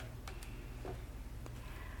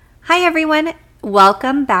Hi everyone,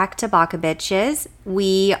 welcome back to Baka Bitches.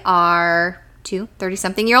 We are two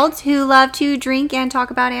 30-something-year-olds who love to drink and talk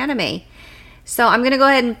about anime. So I'm going to go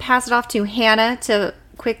ahead and pass it off to Hannah to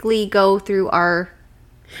quickly go through our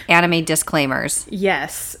anime disclaimers.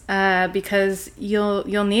 Yes, because you'll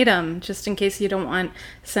need them just in case you don't want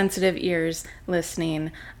sensitive ears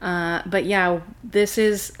listening. But yeah, this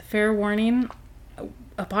is fair warning,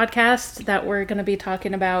 a podcast that we're going to be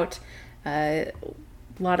talking about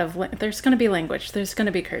there's going to be language, there's going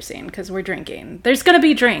to be cursing because we're drinking, there's going to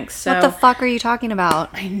be drinks. So What the fuck are you talking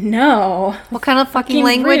about? I know. What kind of fucking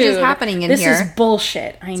language is happening in this here? This is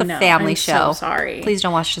bullshit. I know. It's a family I'm show. So sorry. Please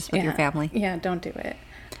don't watch this with your family. Yeah, don't do it.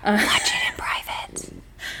 Watch it in private.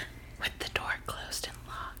 With the door closed and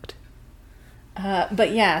locked.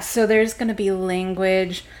 But yeah, so there's going to be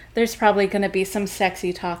language. There's probably going to be some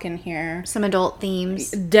sexy talk in here. Some adult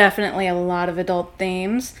themes. Definitely a lot of adult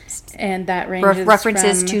themes. And that ranges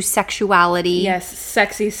references from, to sexuality. Yes,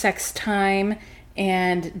 sexy sex time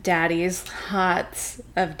and daddies. Lots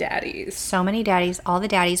of daddies. So many daddies. All the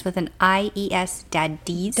daddies with an I-E-S.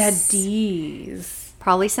 Daddies. Daddies.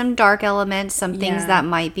 Probably some dark elements. Some things that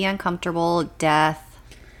might be uncomfortable. Death.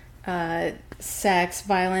 Sex,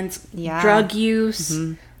 violence, drug use.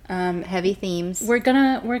 Mm-hmm. Heavy themes. We're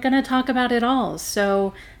gonna talk about it all.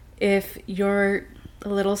 So if you're a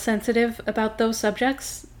little sensitive about those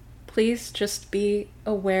subjects, please just be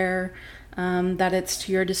aware that it's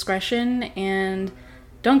to your discretion, and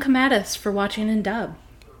don't come at us for watching in dub.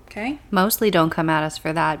 Okay? Mostly don't come at us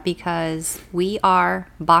for that because we are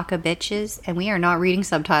Baka Bitches and we are not reading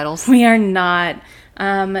subtitles. We are not.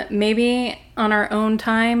 Maybe on our own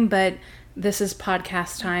time, but this is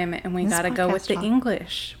podcast time, and we gotta go with the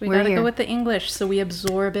English. We gotta go with the English so we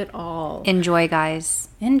absorb it all. Enjoy, guys.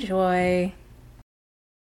 Enjoy.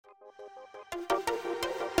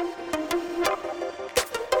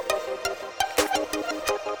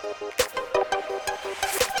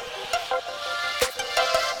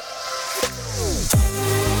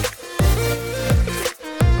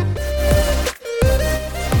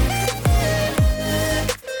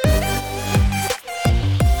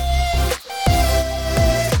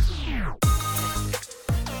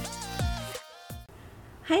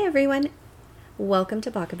 Hi everyone, welcome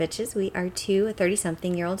to Baka Bitches. We are two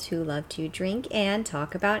 30-something-year-olds who love to drink and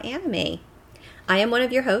talk about anime. I am one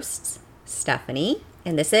of your hosts, Stephanie,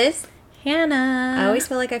 and this is Hannah. I always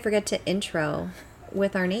feel like I forget to intro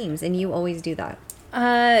with our names, and you always do that.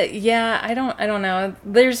 Yeah, I don't know.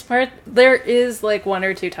 There is like one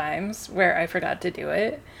or two times where I forgot to do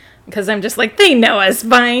it. Because I'm just like, they know us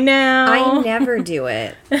by now. I never do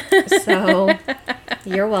it. So,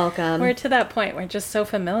 you're welcome. We're to that point. We're just so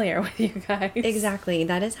familiar with you guys. Exactly.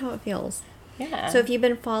 That is how it feels. Yeah. So, if you've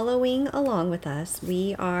been following along with us,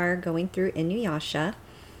 we are going through Inuyasha.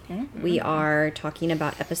 Mm-hmm. We are talking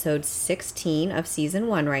about episode 16 of season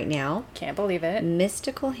 1 right now. Can't believe it.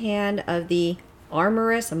 Mystical Hand of the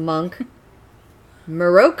Amorous Monk,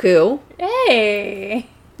 Miroku. Hey!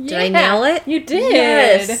 Did I nail it? You did.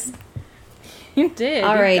 Yes. You did.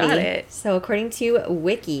 Alrighty. You got it. So according to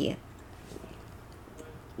Wiki,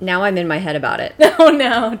 now I'm in my head about it. Oh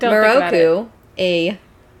no, don't think about it. Miroku, a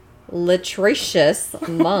lecherous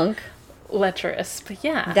monk. Lecherous, but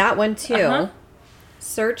yeah. That one too.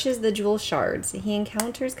 Searches the jewel shards. He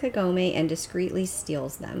encounters Kagome and discreetly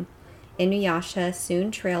steals them. Inuyasha soon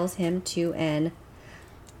trails him to an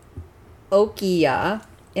Okiya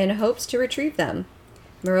in hopes to retrieve them.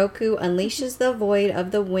 Miroku unleashes the void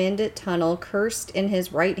of the wind tunnel cursed in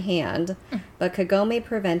his right hand, but Kagome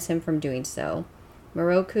prevents him from doing so.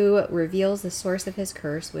 Miroku reveals the source of his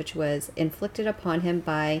curse, which was inflicted upon him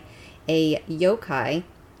by a yokai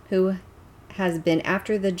who has been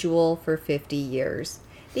after the jewel for 50 years.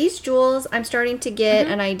 These jewels, I'm starting to get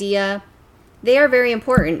an idea. They are very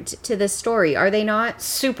important to this story, are they not?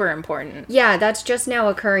 Super important. Yeah, that's just now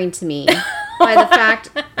occurring to me. By the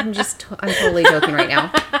fact, I'm totally joking right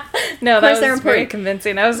now. No, that was very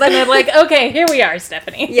convincing. I was gonna okay, here we are,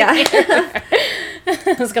 Stephanie. Yeah.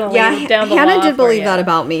 I was gonna lay down the law Hannah did believe you. that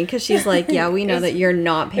about me, because she's like, yeah, we know that you're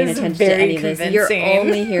not paying attention to any of this. You're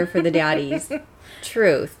only here for the daddies.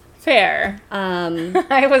 Truth. Fair.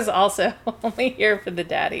 I was also only here for the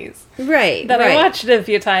daddies. Right. I watched it a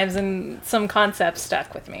few times and some concepts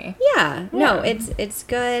stuck with me. Yeah. No, it's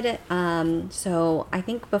good. So I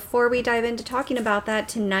think before we dive into talking about that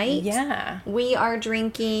tonight, we are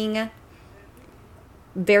drinking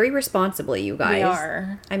very responsibly, you guys. We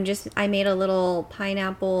are. I made a little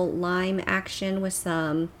pineapple lime action with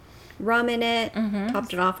some rum in it,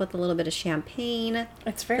 topped it off with a little bit of champagne.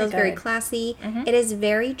 It's very Feels good. very classy. It is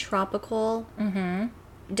very tropical,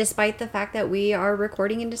 despite the fact that we are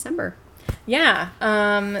recording in December. Yeah.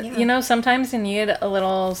 You know, sometimes you need a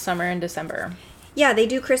little summer in December. Yeah, they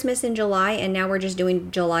do Christmas in July, and now we're just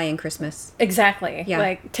doing July and Christmas. Exactly. Yeah.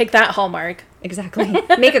 Like, take that, Hallmark. Exactly.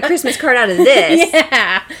 Make a Christmas card out of this.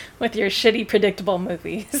 Yeah. With your shitty, predictable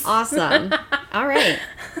movies. Awesome. All right.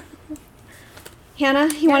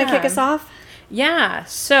 Hannah, you want to kick us off? Yeah.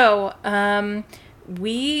 So,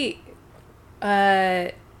 we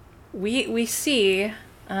see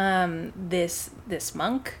this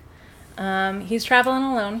monk. He's traveling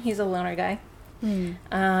alone. He's a loner guy.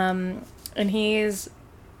 And he's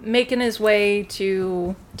making his way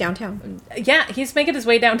to downtown. Yeah, he's making his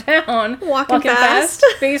way downtown. Walking fast.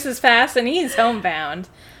 Faces fast, and he's homebound.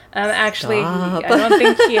 Actually, I don't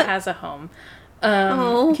think he has a home.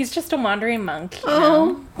 He's just a wandering monk. You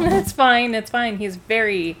know? It's fine. It's fine. He's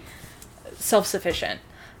very self-sufficient.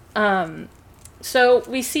 So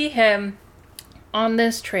we see him on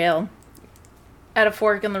this trail at a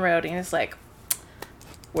fork in the road, and he's like,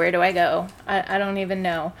 where do I go? I don't even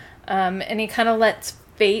know. And he kind of lets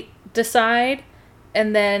fate decide,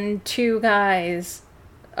 and then two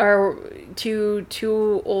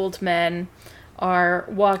old men are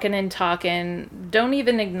walking and talking, don't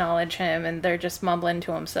even acknowledge him, and they're just mumbling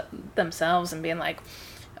to themselves and being like,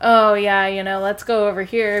 oh yeah, you know, let's go over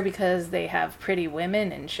here because they have pretty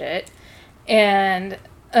women and shit. And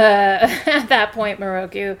at that point,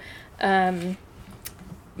 Miroku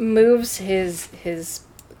moves his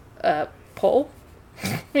pole,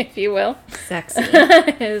 if you will. Sexy.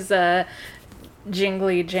 His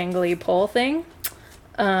jingly pole thing.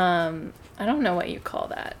 I don't know what you call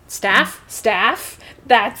that. Staff?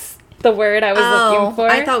 That's the word I was looking for.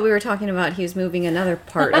 I thought we were talking about he was moving another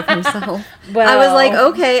part of himself. Well, I was like,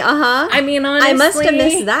 okay, I mean, honestly, I must have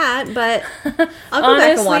missed that, but I'll go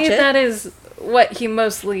back and watch it. That is what he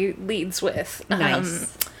mostly leads with.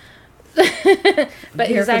 Nice. But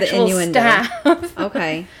his actual staff.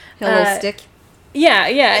 Okay. A little stick. Yeah.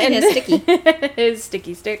 And his sticky. His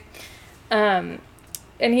sticky stick. And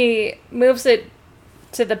he moves it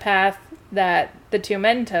to the path that the two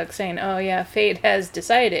men took, saying, oh yeah, fate has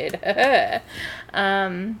decided.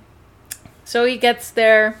 So he gets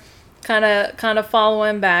there, kind of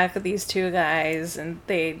following back these two guys, and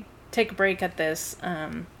they take a break at this,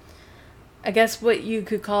 I guess what you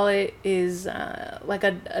could call it is like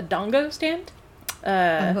a dongo stand.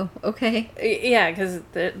 Okay. Yeah, because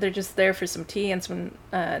they're just there for some tea and some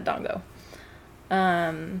dongo.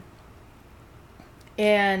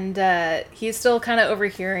 And he's still kind of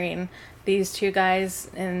overhearing these two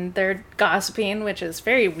guys, and they're gossiping, which is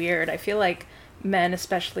very weird. I feel like men,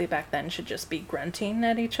 especially back then, should just be grunting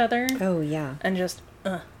at each other. Oh, yeah. And just,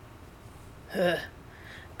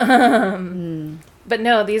 But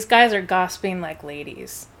no, these guys are gossiping like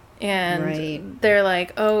ladies. And they're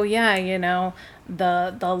like, oh yeah, you know,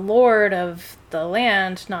 the lord of the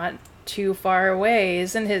land not too far away,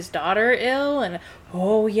 isn't his daughter ill? And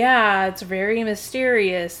oh yeah, it's very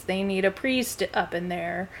mysterious. They need a priest up in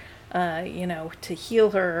there, you know, to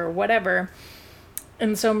heal her or whatever.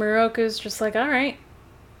 And so Miroku's just like, all right,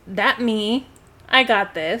 I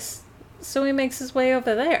got this. So he makes his way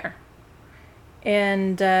over there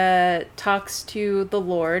and talks to the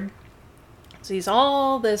Lord. Sees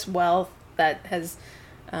all this wealth that has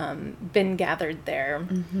been gathered there.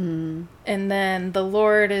 Mm-hmm. And then the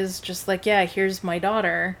Lord is just like, yeah, here's my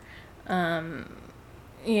daughter.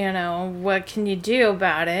 You know, what can you do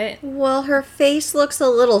about it? Well, her face looks a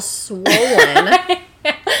little swollen.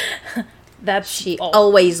 She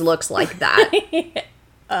always looks like that.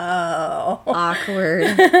 Oh. Awkward.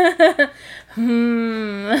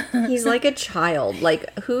 He's like a child.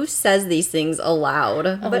 Like, who says these things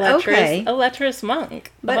aloud? But okay. A lecherous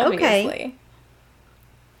monk. But obviously. Okay.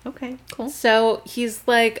 Okay, cool. So he's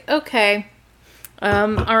like, okay,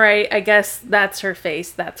 all right, I guess that's her face.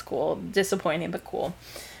 That's cool. Disappointing, but cool.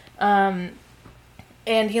 And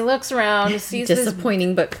he looks around, sees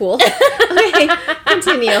disappointing, but cool. Okay,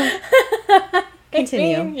 continue.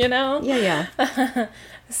 Continue. You know? Yeah.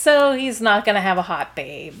 So he's not going to have a hot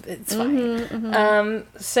babe. It's fine.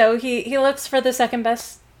 Mm-hmm. So he looks for the second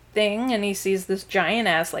best thing, and he sees this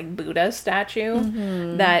giant-ass, like, Buddha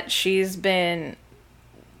statue that she's been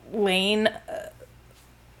laying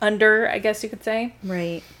under, I guess you could say.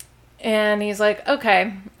 Right. And he's like,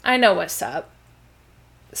 okay, I know what's up.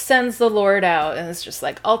 Sends the Lord out, and it's just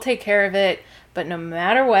like, I'll take care of it, but no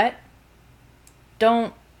matter what,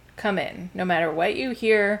 don't come in. No matter what you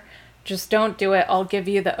hear, just don't do it. I'll give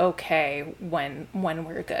you the okay when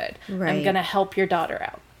we're good. Right. I'm gonna help your daughter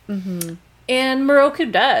out. Mm-hmm. And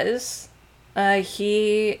Miroku does.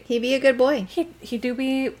 He be a good boy. He do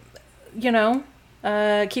be, you know,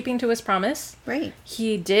 keeping to his promise. Right.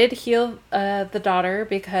 He did heal the daughter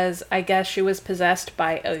because I guess she was possessed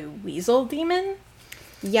by a weasel demon.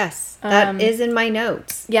 Yes, that is in my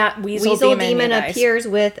notes. Yeah, weasel demon appears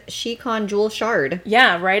with Shikon Jewel Shard.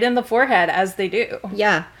 Yeah, right in the forehead, as they do.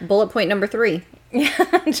 Yeah, bullet point number 3.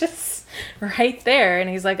 Yeah, just right there. And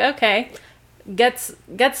he's like, okay, gets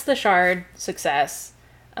the shard, success.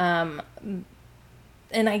 And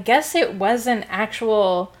I guess it was an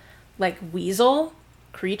actual, like, weasel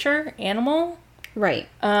creature, animal. Right.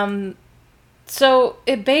 So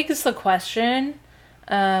it begs the question,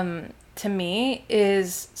 to me,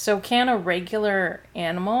 is, so can a regular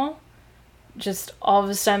animal just all of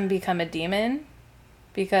a sudden become a demon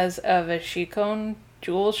because of a Shikon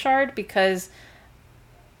Jewel Shard? Because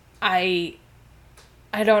I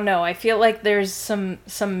don't know. I feel like there's some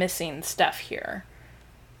missing stuff here.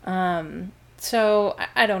 So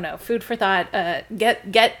I don't know. Food for thought.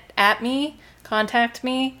 Get at me. Contact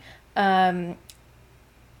me. And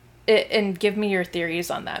give me your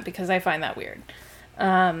theories on that, because I find that weird.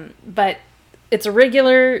 But it's a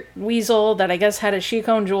regular weasel that I guess had a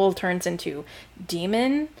Shikon Jewel, turns into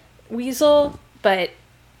demon weasel, but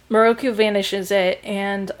Miroku vanishes it,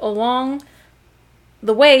 and along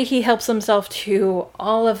the way he helps himself to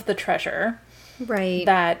all of the treasure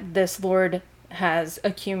that this lord has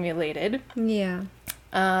accumulated. Yeah.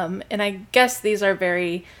 And I guess these are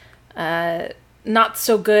very not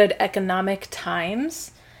so good economic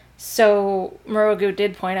times. So Miroku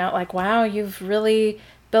did point out, like, wow, you've really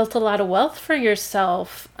built a lot of wealth for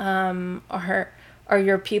yourself. Are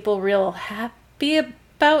your people real happy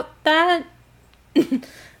about that?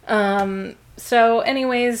 So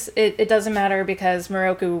anyways, it doesn't matter because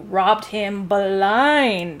Miroku robbed him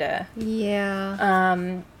blind.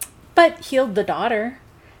 Yeah. But healed the daughter.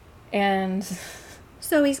 And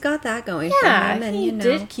so he's got that going for him. And, he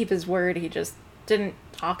did keep his word. He just didn't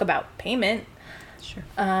talk about payment. Sure.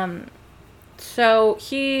 So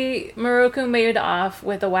Miroku made off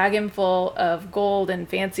with a wagon full of gold and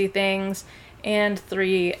fancy things and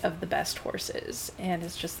 3 of the best horses. And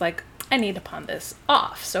it's just like, I need to pawn this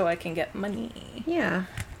off so I can get money. Yeah.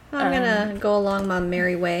 I'm going to go along my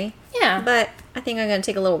merry way. Yeah. But I think I'm going to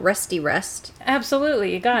take a little rusty rest.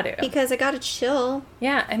 Absolutely. You got to. Because I got to chill.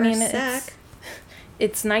 Yeah. I mean,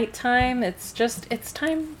 it's nighttime. It's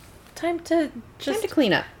time to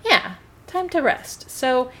clean up. Yeah. Time to rest.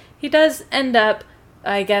 So he does end up,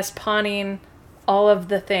 I guess, pawning all of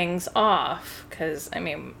the things off. Because, I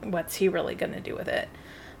mean, what's he really going to do with it?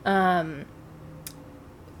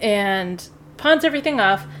 And pawns everything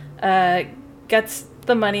off, gets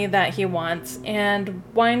the money that he wants, and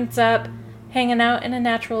winds up hanging out in a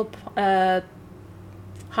natural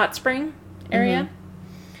hot spring area. Mm-hmm.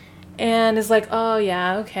 And is like, oh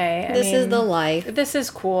yeah, okay. This is the life. This is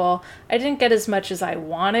cool. I didn't get as much as I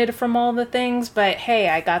wanted from all the things, but hey,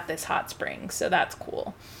 I got this hot spring, so that's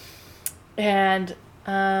cool. And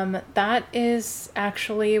that is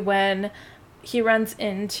actually when he runs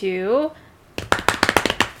into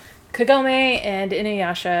Kagome and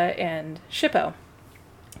Inuyasha and Shippo.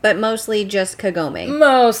 But mostly just Kagome.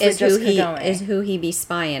 Kagome. Is who he be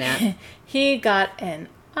spying at. He got an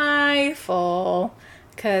eyeful.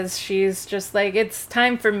 Because she's just like, it's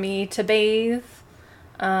time for me to bathe.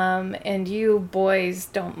 And you boys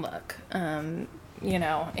don't look. And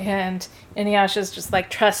Inuyasha's just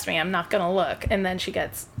like, trust me, I'm not going to look. And then she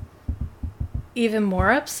gets even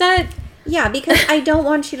more upset. Yeah, because I don't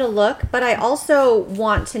want you to look, but I also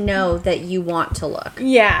want to know that you want to look.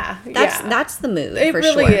 Yeah. That's the mood, it for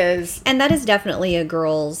really sure. is. And that is definitely a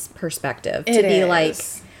girl's perspective. To be like,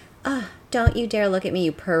 don't you dare look at me,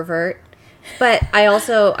 you pervert. But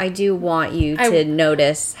I do want you to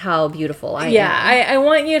notice how beautiful I am. Yeah, I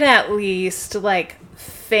want you to at least, like,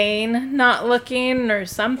 feign not looking or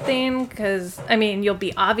something. Because, I mean, you'll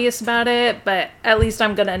be obvious about it, but at least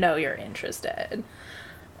I'm going to know you're interested.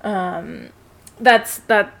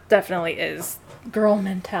 That definitely is girl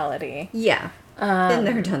mentality. Yeah. Been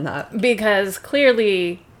there, done that. Because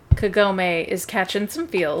clearly Kagome is catching some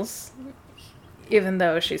feels. Even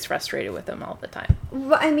though she's frustrated with him all the time.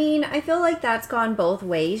 I mean, I feel like that's gone both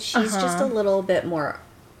ways. She's just a little bit more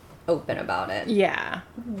open about it. Yeah.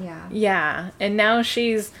 Yeah. Yeah. And now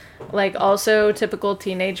she's, like, also typical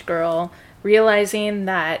teenage girl, realizing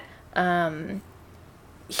that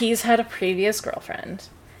he's had a previous girlfriend.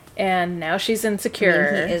 And now she's insecure.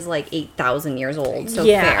 I mean, he is, like, 8,000 years old, so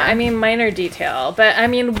yeah, fair. I mean, minor detail. But, I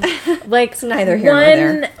mean, like... It's neither here nor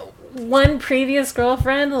there. One previous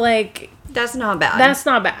girlfriend, like... That's not bad. That's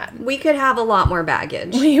not bad. We could have a lot more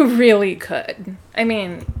baggage. We really could. I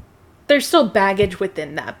mean, there's still baggage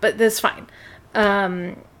within that, but that's fine.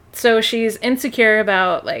 So she's insecure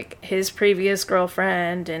about, like, his previous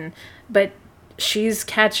girlfriend, but she's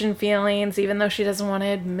catching feelings even though she doesn't want to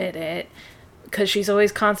admit it, because she's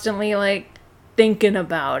always constantly, like, thinking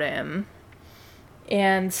about him.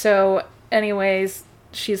 And so, anyways,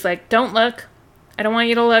 she's like, don't look. I don't want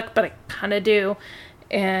you to look, but I kind of do.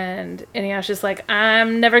 And Inuyasha's like,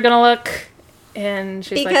 I'm never going to look. And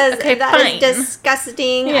she's because like, okay, that fine. is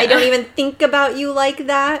disgusting. Yeah. I don't even think about you like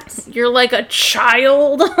that. You're like a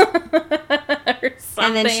child. Or something.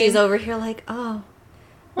 And then she's over here like, oh,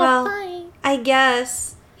 well, fine. I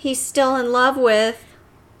guess he's still in love with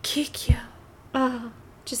Kikyo. Oh,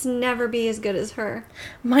 just never be as good as her.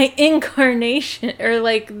 My incarnation, or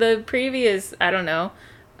like the previous, I don't know.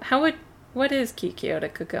 What is Kikyo to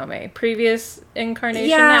Kagome? Previous incarnation?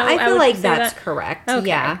 Yeah, I feel like that's correct. Okay.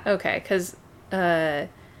 Yeah. Okay, because Kagome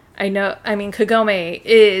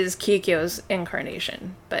is Kikyo's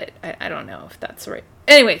incarnation, but I don't know if that's right.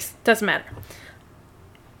 Anyways, doesn't matter.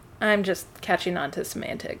 I'm just catching on to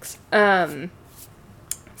semantics.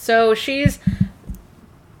 So she's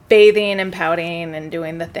bathing and pouting and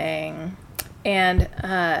doing the thing, and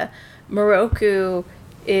Miroku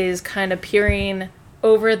is kind of peering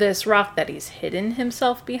over this rock that he's hidden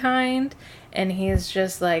himself behind, and he's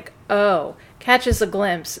just like, catches a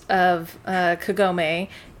glimpse of Kagome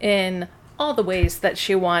in all the ways that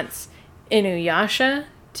she wants Inuyasha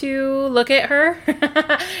to look at her.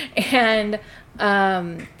 And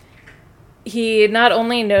he not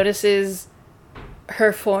only notices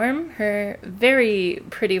her form, her very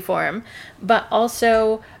pretty form, but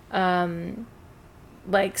also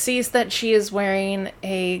sees that she is wearing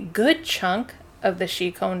a good chunk of the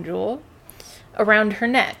Shikon jewel around her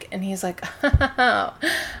neck, and he's like, oh,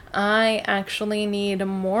 I actually need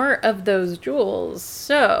more of those jewels.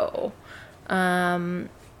 So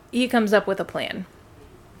he comes up with a plan.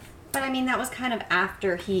 But I mean, that was kind of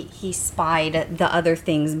after he spied the other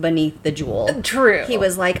things beneath the jewel. True. He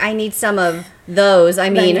was like, I need some of those. I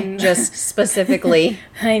mean, just specifically.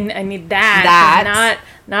 I need that.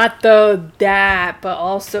 Not that, but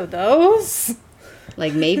also those.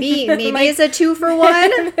 Like maybe it's a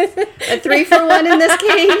 2-for-1, a 3-for-1 in this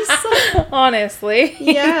case. Honestly,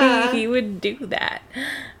 yeah, he would do that.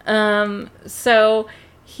 So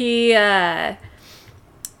he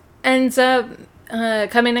ends up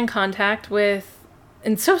coming in contact with,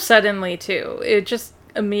 and so suddenly too, it just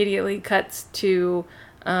immediately cuts to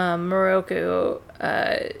Miroku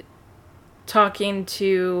talking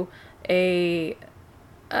to a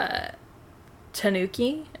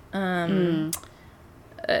tanuki.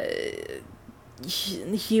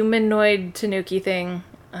 Humanoid tanuki thing,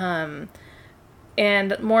 and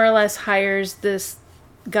more or less hires this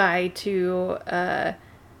guy to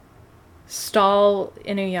stall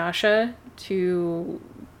Inuyasha to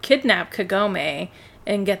kidnap Kagome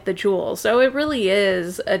and get the jewel. So it really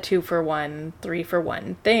is a 2-for-1,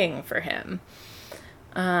 3-for-1 thing for him.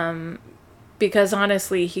 Because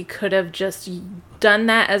honestly, he could have just done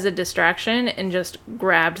that as a distraction and just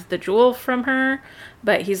grabbed the jewel from her.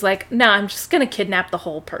 But he's like, no, I'm just going to kidnap the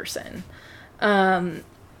whole person. All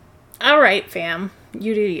right, fam.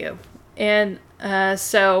 You do you. And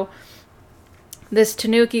so this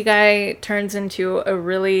Tanuki guy turns into a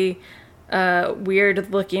really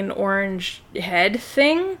weird-looking orange head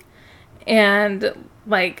thing. And,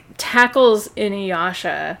 tackles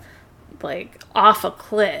Inuyasha, off a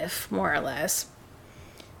cliff, more or less.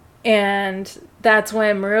 And that's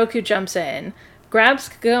when Miroku jumps in, grabs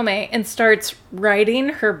Kagome, and starts riding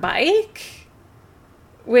her bike,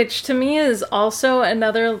 which to me is also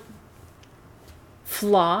another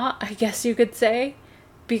flaw, I guess you could say,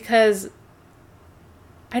 because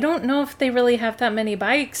I don't know if they really have that many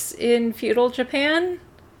bikes in feudal Japan, ?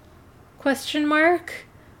 So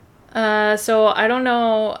I don't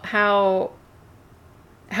know how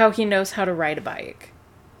he knows how to ride a bike.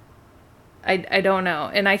 I don't know.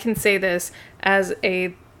 And I can say this as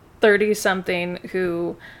a 30-something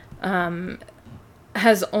who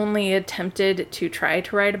has only attempted to try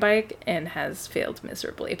to ride a bike and has failed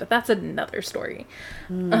miserably. But that's another story.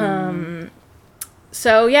 So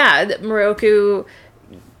yeah, Miroku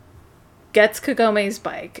gets Kagome's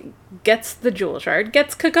bike, gets the jewel shard,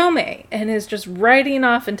 gets Kagome, and is just riding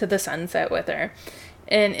off into the sunset with her.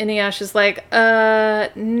 And Inuyasha's like,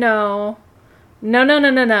 no,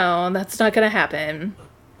 that's not gonna happen.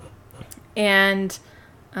 And,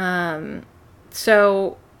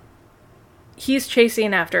 so he's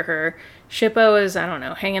chasing after her. Shippo is, I don't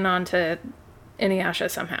know, hanging on to Inuyasha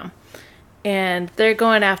somehow. And they're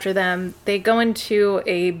going after them. They go into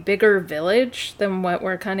a bigger village than what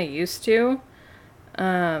we're kind of used to.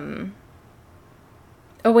 Oh,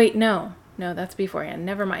 wait, no. No, that's beforehand.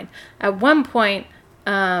 Never mind. At one point,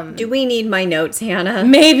 Do we need my notes, Hannah?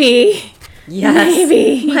 maybe. Yes.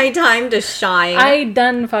 Maybe. My time to shine. I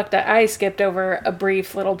done fucked up. I skipped over a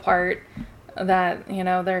brief little part that,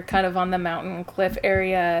 they're kind of on the mountain cliff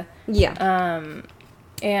area. Yeah.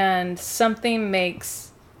 And something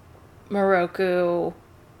makes Miroku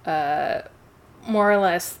more or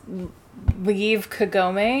less leave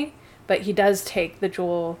Kagome, but he does take the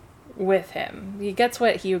jewel with him. He gets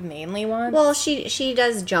what he mainly wants. Well, she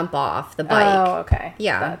does jump off the bike. Oh, okay.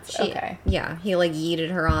 Yeah. Okay. Yeah, he like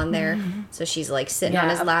yeeted her on there. So she's like sitting on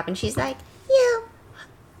his lap and she's like, "You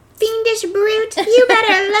fiendish brute, you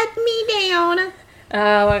better let me down."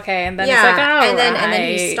 Oh, okay. And then it's like, oh, and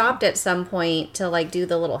then he stopped at some point to like do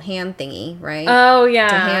the little hand thingy, right? Oh, yeah.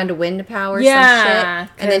 To hand wind power Yeah, some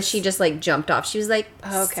shit. And then she just like jumped off. She was like,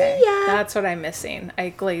 okay. "See ya." That's what I'm missing. I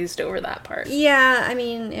glazed over that part. Yeah, I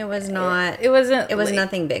mean, it was not. It wasn't. It was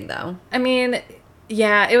nothing big though. I mean,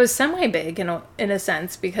 yeah, it was semi-big in a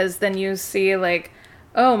sense, because then you see like,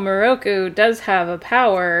 oh, Miroku does have a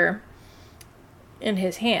power in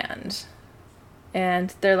his hand.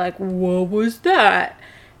 And they're like, what was that?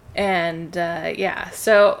 And,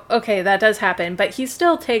 so, okay, that does happen. But he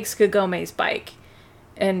still takes Kagome's bike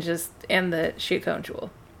and the Shikon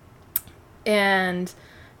jewel. And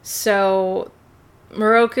so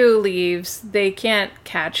Miroku leaves. They can't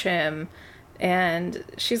catch him. And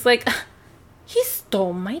she's like, he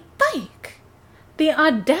stole my bike. The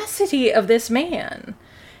audacity of this man.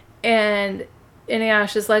 And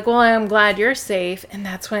Inuyasha's like, well, I'm glad you're safe. And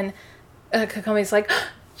that's when Kagome's like,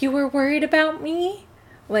 you were worried about me?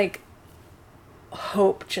 Like,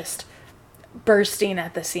 hope just bursting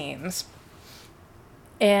at the seams.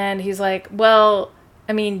 And he's like, well,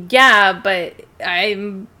 I mean, yeah, but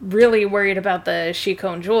I'm really worried about the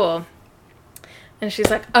Shikon jewel. And she's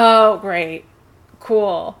like, oh, great.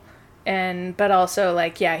 Cool. But also,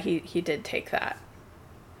 like, yeah, he did take that.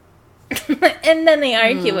 And then they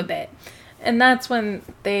argue a bit. And that's when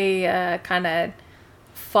they kind of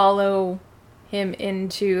follow him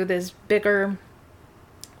into this bigger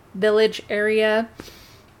village area.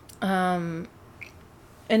 And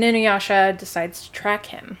Inuyasha decides to track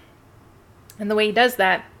him. And the way he does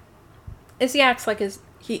that is he acts like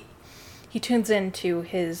he tunes into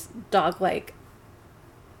his dog-like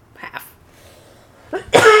half.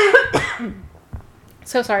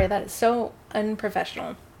 So sorry, that is so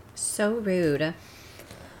unprofessional. So rude.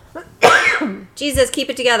 Jesus, keep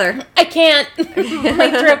it together. I can't. My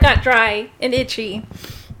throat got dry and itchy.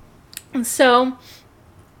 And so,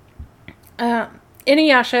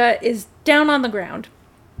 Inuyasha is down on the ground,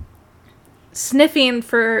 sniffing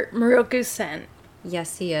for Miroku's scent.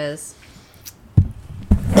 Yes, he is.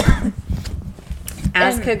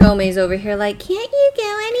 As Kagome's over here like, can't you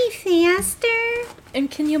go any faster? And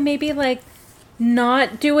can you maybe, like,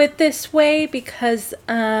 not do it this way? Because,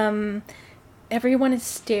 everyone is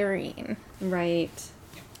staring. Right.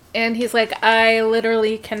 And he's like, I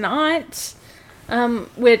literally cannot.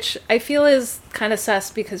 Which I feel is kind of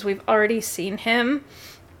sus because we've already seen him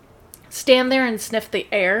stand there and sniff the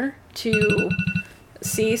air to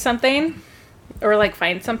see something or like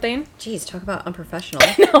find something. Jeez, talk about unprofessional.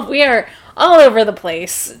 No, we are all over the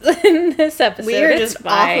place in this episode. We are just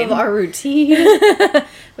off of our routine.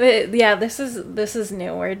 But yeah, this is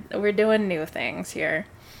new. We're doing new things here.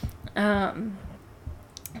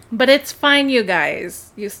 But it's fine, you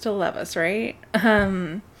guys. You still love us, right?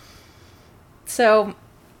 So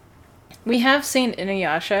we have seen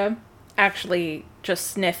Inuyasha actually just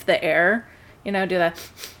sniff the air, do that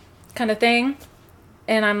kind of thing.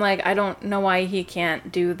 And I'm like, I don't know why he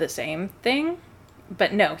can't do the same thing.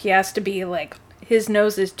 But no, he has to be like, his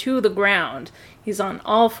nose is to the ground. He's on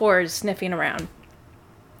all fours sniffing around.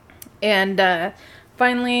 And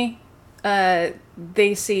finally,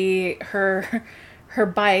 they see her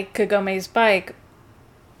bike, Kagome's bike,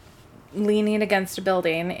 leaning against a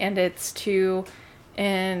building, and it's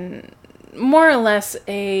in more or less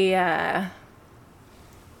a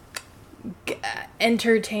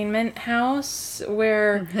entertainment house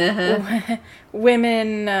where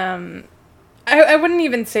women, I wouldn't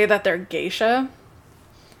even say that they're geisha,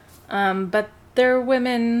 but they're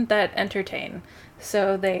women that entertain.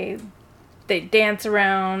 So they dance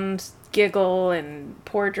around, giggle, and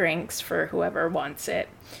pour drinks for whoever wants it.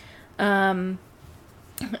 And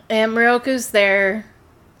Miroku's there,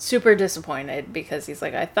 super disappointed, because he's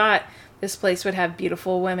like, I thought this place would have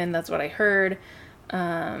beautiful women, that's what I heard.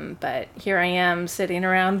 But here I am sitting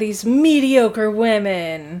around these mediocre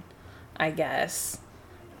women, I guess.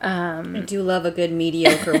 I do love a good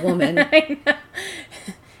mediocre woman. I know.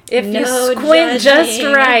 If you squint just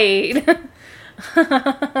right.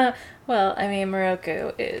 Well, I mean,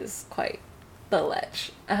 Miroku is quite the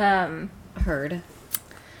lech. Heard.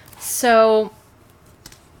 So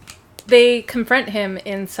they confront him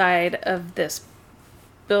inside of this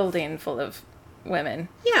building full of women.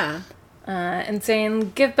 Yeah. And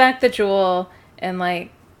saying, give back the jewel, and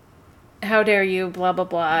like, how dare you, blah, blah,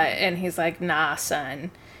 blah. And he's like, nah,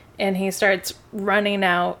 son. And he starts running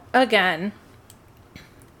out again.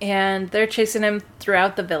 And they're chasing him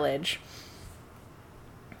throughout the village.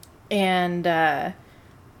 And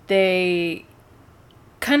they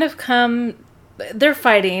kind of they're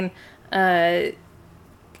fighting. Inuyasha's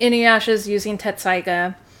using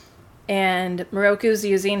Tetsaiga, and Miroku's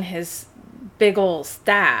using his big ol'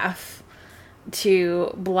 staff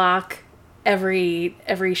to block every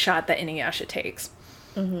shot that Inuyasha takes.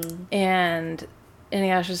 Mm-hmm. And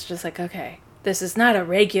Inuyasha's just like, okay, this is not a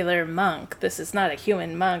regular monk. This is not a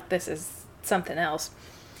human monk. This is something else.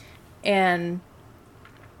 And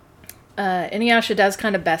Inuyasha does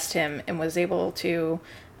kind of best him and was able to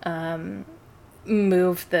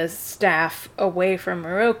move the staff away from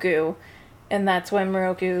Miroku. And that's when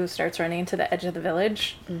Miroku starts running to the edge of the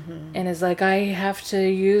village and is like, I have to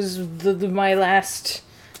use my last,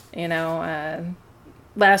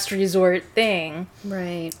 last resort thing.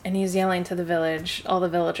 Right. And he's yelling to the village, all the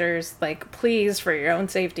villagers, like, please, for your own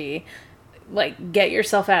safety, like, get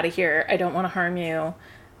yourself out of here. I don't want to harm you,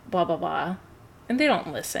 blah, blah, blah. And they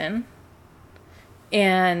don't listen.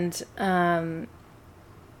 And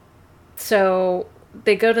so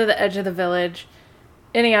they go to the edge of the village.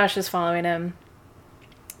 Inuyasha's following him.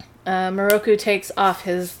 Miroku takes off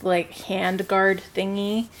his, like, hand guard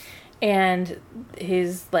thingy, and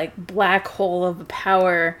his, like, black hole of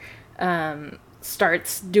power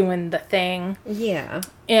starts doing the thing. Yeah.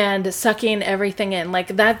 And sucking everything in.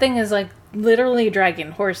 Like, that thing is, like, literally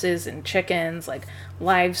dragging horses and chickens, like,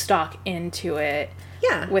 livestock into it.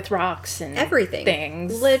 Yeah. With rocks and everything.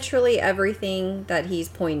 Things. Literally everything that he's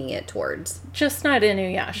pointing it towards. Just not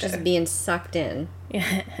Inuyasha. Just being sucked in.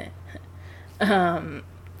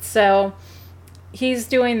 So he's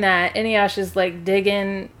doing that. Inuyasha's like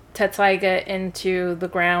digging Tetsaiga into the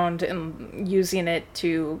ground and using it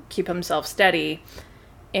to keep himself steady.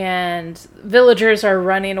 And villagers are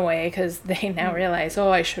running away because they now realize,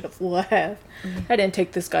 oh, I should have left. I didn't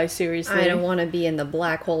take this guy seriously. I don't want to be in the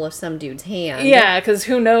black hole of some dude's hand. Yeah, because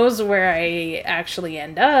who knows where I actually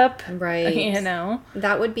end up. Right. You know?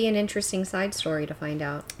 That would be an interesting side story to find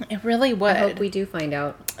out. It really would. I hope we do find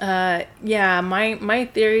out. Yeah, my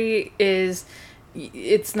theory is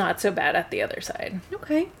it's not so bad at the other side.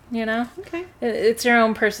 Okay. You know? Okay. It's your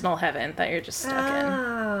own personal heaven that you're just stuck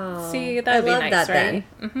in. See, that'd be nice, right?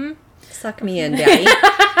 Mm-hmm. Suck me in, Daddy.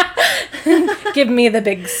 Give me the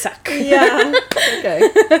big suck. Yeah.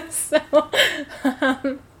 Okay.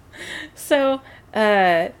 So,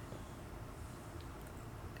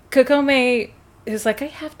 Kagome is like, I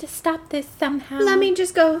have to stop this somehow. Let me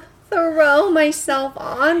just go throw myself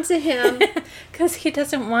onto him. Because he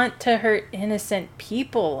doesn't want to hurt innocent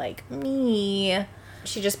people like me.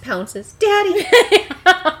 She just pounces, Daddy.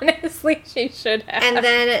 Honestly, she should have. And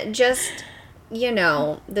then just,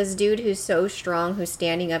 this dude who's so strong, who's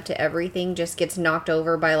standing up to everything, just gets knocked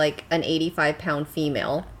over by like an 85-pound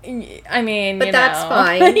female. I mean, but that's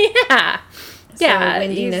fine. Yeah. So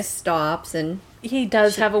windiness stops, and he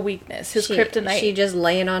does have a weakness. His kryptonite. She just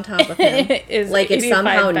laying on top of him. Is like it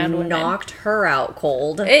somehow knocked her out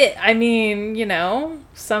cold.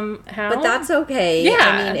 Somehow. But that's okay. Yeah.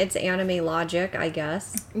 I mean, it's anime logic, I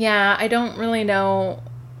guess. Yeah, I don't really know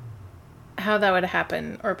how that would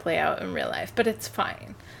happen or play out in real life, but it's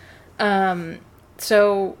fine.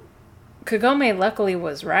 So Kagome luckily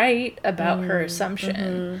was right about her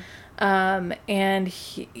assumption. And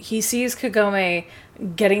he sees Kagome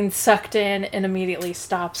getting sucked in and immediately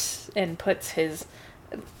stops and puts his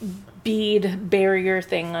bead barrier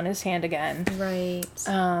thing on his hand again. Right.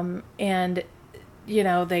 And,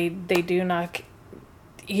 they do knock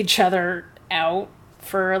each other out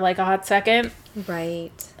for like a hot second.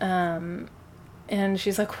 Right. And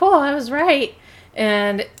she's like, whoa, I was right.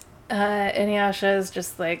 And Inuyasha is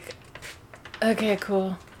just like, okay,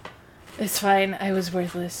 cool. It's fine. I was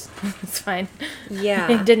worthless. It's fine. Yeah.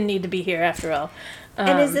 He didn't need to be here after all.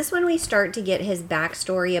 And is this when we start to get his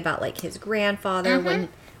backstory about, like, his grandfather when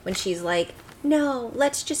she's like, no,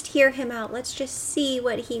 let's just hear him out. Let's just see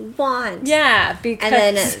what he wants. Yeah, because...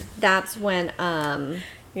 And then that's when,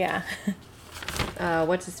 yeah.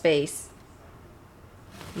 What's his face?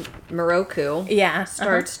 Miroku. Yeah.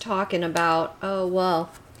 Starts talking about, oh,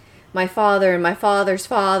 well, my father and my father's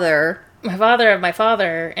father... My father of my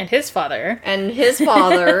father and his father. And his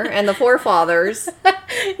father and the forefathers.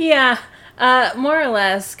 Yeah. More or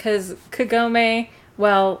less, because Kagome,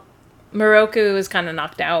 well, Miroku is kind of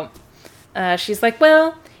knocked out. She's like,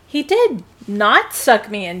 well, he did not suck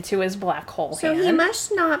me into his black hole So hand. he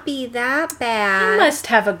must not be that bad. He must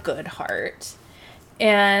have a good heart.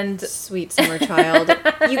 And sweet summer child,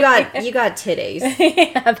 you got titties.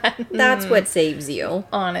 yeah, That's what saves you.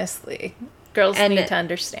 Honestly, girls need to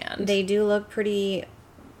understand. They do look pretty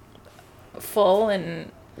full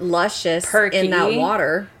and luscious perky in that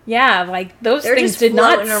water. Yeah, like those They're things just did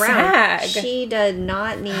not floating sag. She did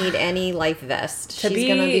not need any life vest. She's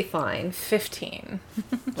gonna be fine. 15.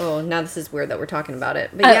 Oh, now this is weird that we're talking about it,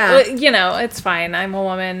 but yeah, you know, it's fine. I'm a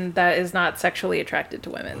woman that is not sexually attracted to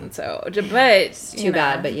women, so but too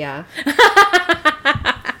bad. But yeah,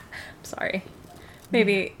 sorry.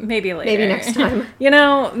 Maybe later. Maybe next time. You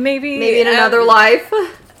know, maybe in another life.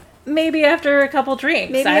 Maybe after a couple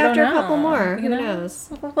drinks. Maybe after a couple more. Who know? knows?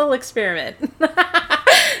 We'll experiment.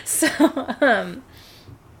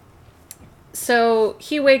 So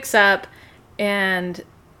he wakes up and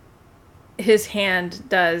his hand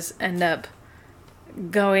does end up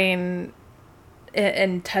going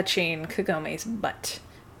and touching Kagome's butt,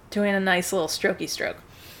 doing a nice little strokey stroke.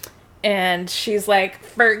 And she's like,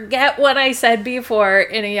 forget what I said before,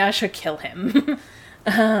 Inuyasha, kill him.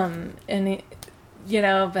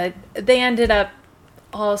 But they ended up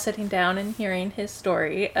all sitting down and hearing his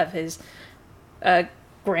story of his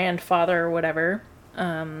grandfather or whatever,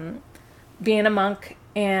 being a monk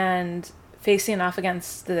and facing off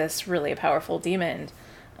against this really powerful demon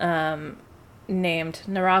named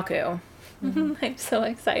Naraku. Mm-hmm. I'm so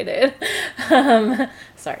excited.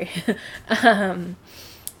 Sorry.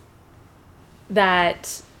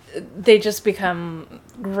 That they just become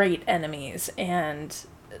great enemies, and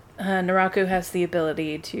Naraku has the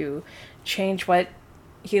ability to change what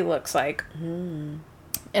he looks like. Mm.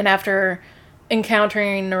 And after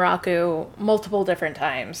encountering Naraku multiple different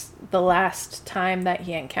times, the last time that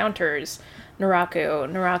he encounters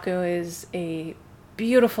Naraku is a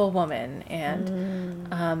beautiful woman, and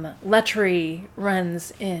lechery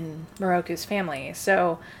runs in Miroku's family.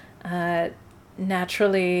 So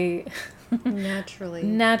naturally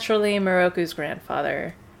Miroku's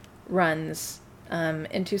grandfather runs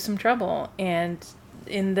into some trouble, and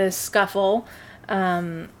in this scuffle,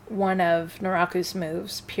 one of Naraku's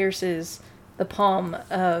moves pierces the palm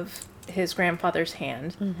of his grandfather's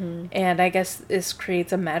hand, and I guess this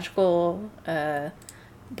creates a magical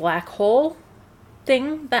black hole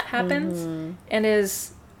thing that happens and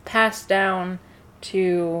is passed down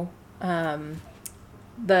to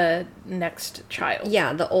the next child.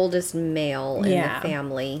 Yeah, the oldest male in the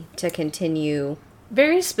family to continue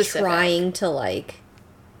very specific trying to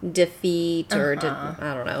defeat or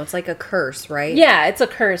I don't know. It's like a curse, right? Yeah, it's a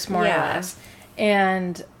curse more or less.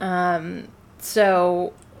 And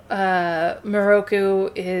so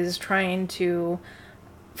Miroku is trying to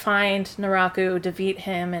find Naraku, defeat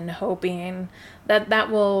him, and hoping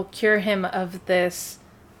that will cure him of this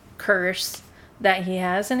curse that he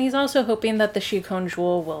has. And he's also hoping that the Shikon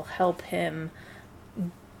Jewel will help him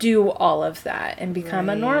do all of that and become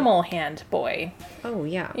a normal hand boy. Oh,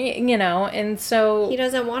 yeah. And so... He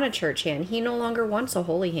doesn't want a church hand. He no longer wants a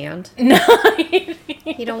holy hand. No.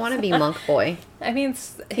 He don't want to be monk boy. I mean...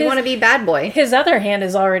 He want to be bad boy. His other hand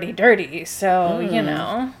is already dirty, so,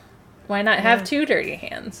 why not have two dirty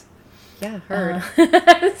hands? Yeah, heard.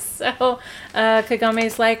 So,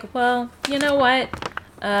 Kagome's like, well, you know what?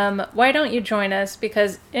 Why don't you join us?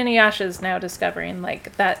 Because Inuyasha's now discovering,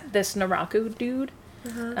 that this Naraku dude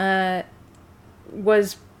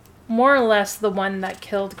was more or less the one that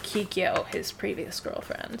killed Kikyo, his previous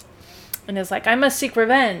girlfriend. And is like, I must seek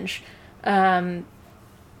revenge. And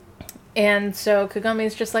so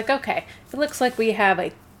Kagome's just like, okay, it looks like we have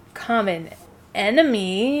a common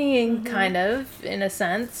enemy, kind of, in a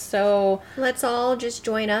sense, so... Let's all just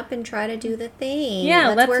join up and try to do the thing. Yeah,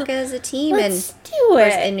 let's work as a team. Let's do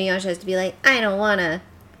it. And Inuyasha has to be like, I don't want to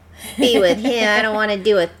be with him. I don't want to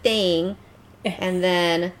do a thing. And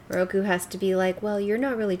then Miroku has to be like, well, you're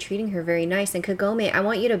not really treating her very nice. And Kagome, I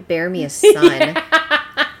want you to bear me a son.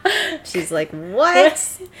 She's like,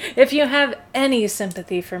 what? If you have any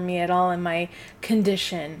sympathy for me at all in my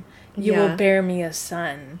condition, you will bear me a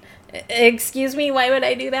son. Excuse me, why would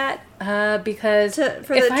I do that? Because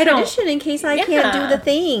for the tradition, in case I can't do the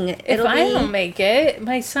thing. If I don't make it,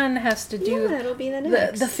 my son has to do it'll be the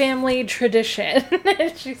next. The family tradition.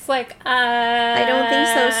 She's like, I don't think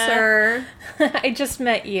so, sir. I just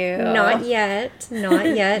met you. Not yet.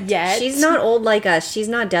 Yet. She's not old like us. She's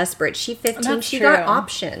not desperate. She's 15. That's she true. got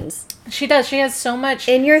options. She does. She has so much.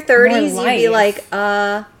 In your 30s, you'd be like,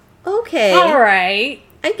 okay. All right.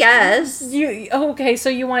 I guess. Okay, so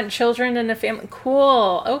you want children and a family.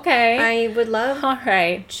 Cool. Okay. I would love All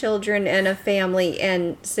right. children and a family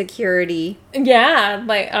and security. Yeah,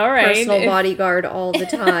 like, all right. Personal bodyguard all the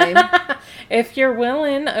time. If you're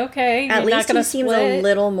willing, okay. At you're least not gonna he seems split. a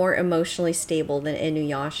little more emotionally stable than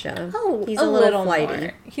Inuyasha. Oh, he's a little flighty.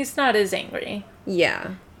 more. He's not as angry.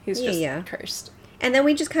 Yeah. He's just cursed. And then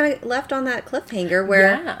we just kind of left on that cliffhanger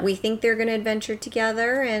where Yeah. we think they're going to adventure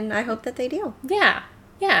together, and I hope that they do. Yeah.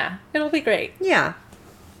 Yeah. It'll be great. Yeah.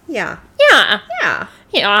 Yeah. Yeah. Yeah.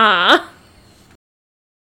 Yeah.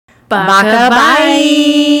 Baka bye!